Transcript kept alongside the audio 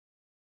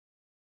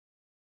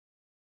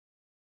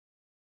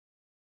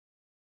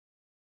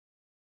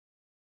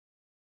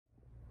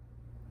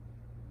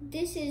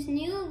This is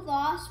new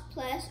Voss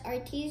Plus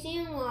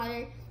Artesian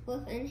water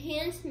with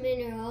enhanced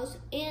minerals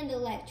and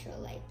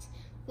electrolytes.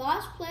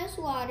 Voss Plus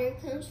water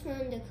comes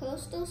from the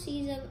coastal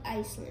seas of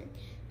Iceland.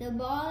 The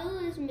bottle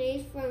is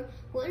made from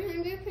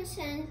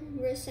 100%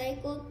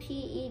 recycled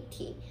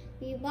PET.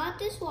 We bought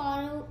this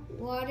water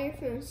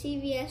from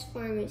CVS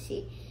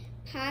Pharmacy.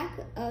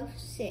 Pack of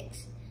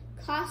 6.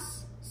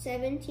 Costs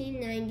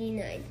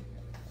 $17.99.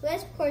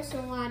 Let's pour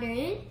some water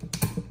in.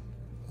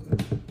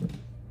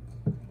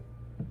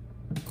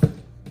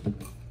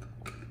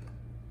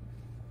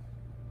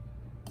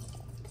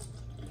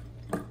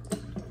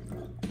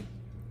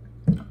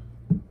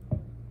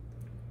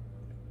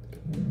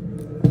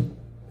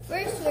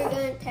 First, we're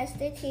going to test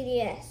the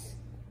TDS.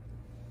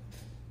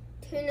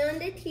 Turn on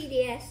the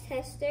TDS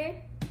tester,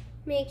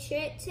 make sure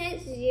it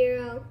says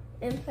 0,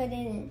 and put it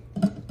in.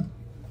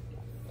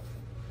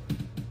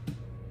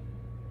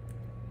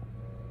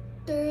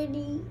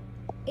 30,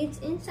 it's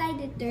inside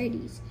the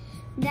 30s.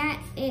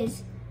 That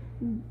is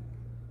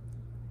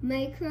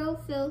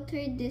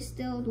microfiltered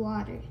distilled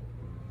water.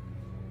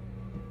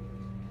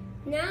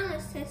 Now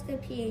let's test the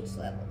pH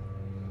level.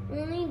 We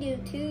only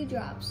do 2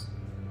 drops.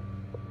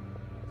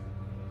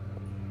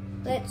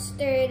 Let's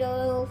stir it a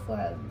little for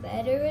a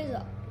better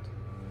result.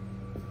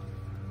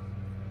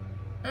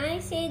 I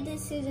say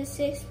this is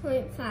a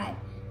 6.5.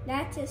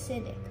 That's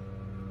acidic.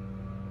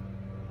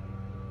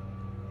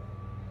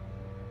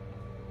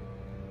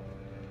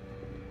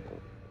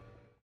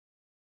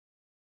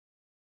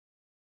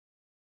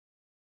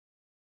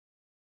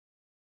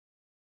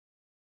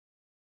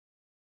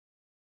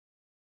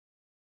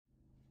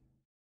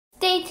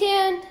 Stay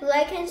tuned,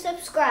 like and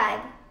subscribe.